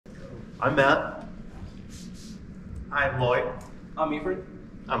I'm Matt. I'm Lloyd. I'm Efren.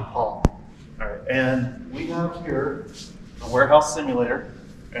 I'm Paul. All right, and we have here a warehouse simulator,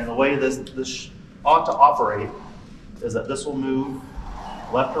 and the way this ought to operate is that this will move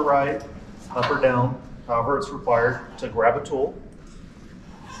left or right, up or down, however it's required to grab a tool.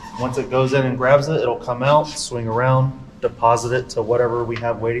 Once it goes in and grabs it, it'll come out, swing around, deposit it to whatever we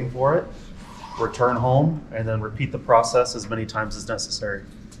have waiting for it, return home, and then repeat the process as many times as necessary.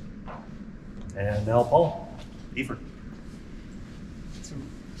 And now Paul, Efren.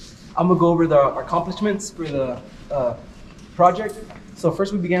 I'm gonna go over the accomplishments for the project. So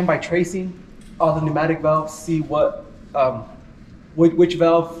first we began by tracing all the pneumatic valves, see what which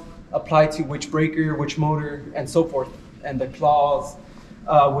valve applied to which breaker, which motor, and so forth, and the claws.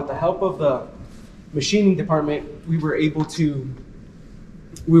 With the help of the machining department, we were able to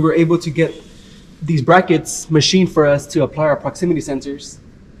get these brackets machined for us to apply our proximity sensors.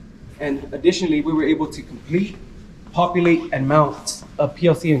 And additionally, we were able to complete, populate, and mount a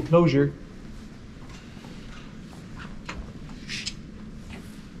PLC enclosure.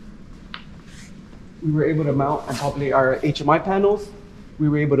 We were able to mount and populate our HMI panels. We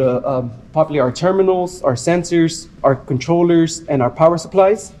were able to populate our terminals, our sensors, our controllers, and our power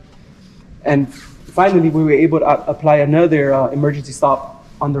supplies. And finally, we were able to apply another emergency stop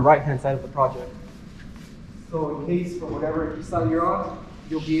on the right-hand side of the project. So in case for whatever side you're on,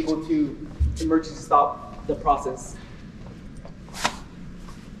 you'll be able to emergency stop the process.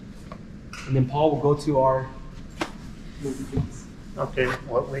 And then Paul will go to our movie. Okay,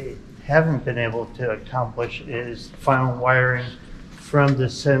 what we haven't been able to accomplish is final wiring from the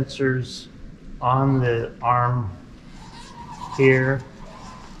sensors on the arm here.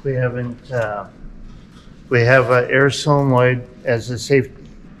 We haven't, we have an air solenoid as a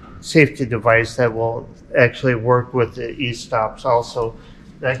safety device that will actually work with the e-stops also.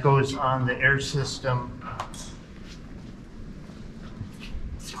 That goes on the air system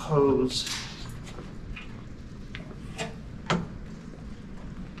hose.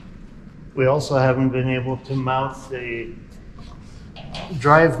 We also haven't been able to mount the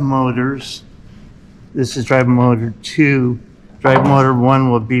drive motors. This is drive motor 2. Drive motor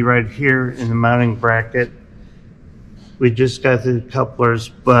 1 will be right here in the mounting bracket. We just got the couplers,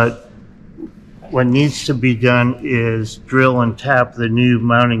 but what needs to be done is drill and tap the new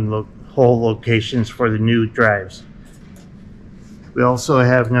mounting hole locations for the new drives. We also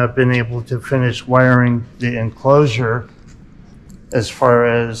have not been able to finish wiring the enclosure as far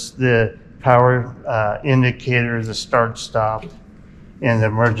as the power indicator, the start stop, and the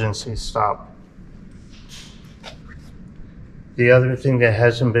emergency stop. The other thing that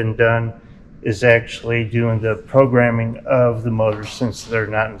hasn't been done is actually doing the programming of the motors since they're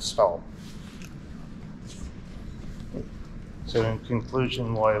not installed. So in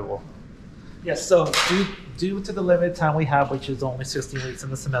conclusion, Lloyd will. Yes, so due to the limited time we have, which is only 16 weeks in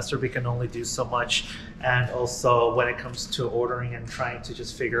the semester, we can only do so much. And also when it comes to ordering and trying to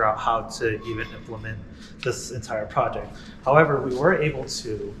just figure out how to even implement this entire project. However, we were able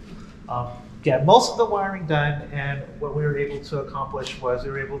to get most of the wiring done, and what we were able to accomplish was we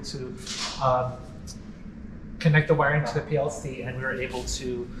were able to connect the wiring to the PLC, and we were able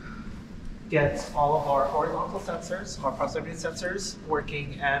to get all of our horizontal sensors, our proximity sensors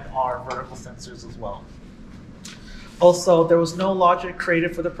working, and our vertical sensors as well. Also, there was no logic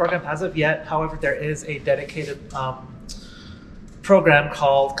created for the program as of yet. However, there is a dedicated program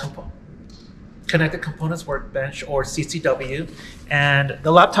called Connected Components Workbench, or CCW. And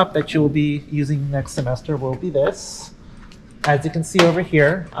the laptop that you will be using next semester will be this. As you can see over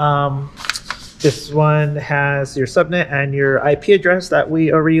here, this one has your subnet and your IP address that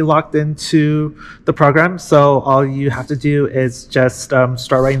we already logged into the program. So all you have to do is just start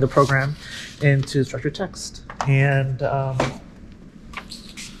writing the program into structured text. And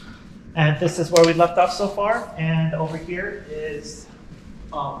this is where we left off so far. And over here is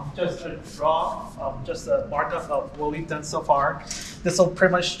just a just a markup of what we've done so far. This will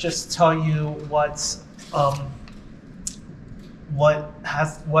pretty much just tell you what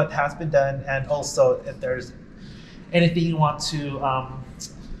has been done, and also if there's anything you want to,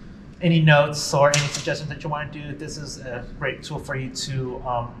 any notes or any suggestions that you want to do, this is a great tool for you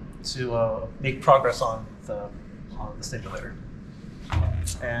to make progress on the simulator.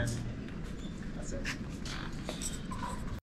 And that's it.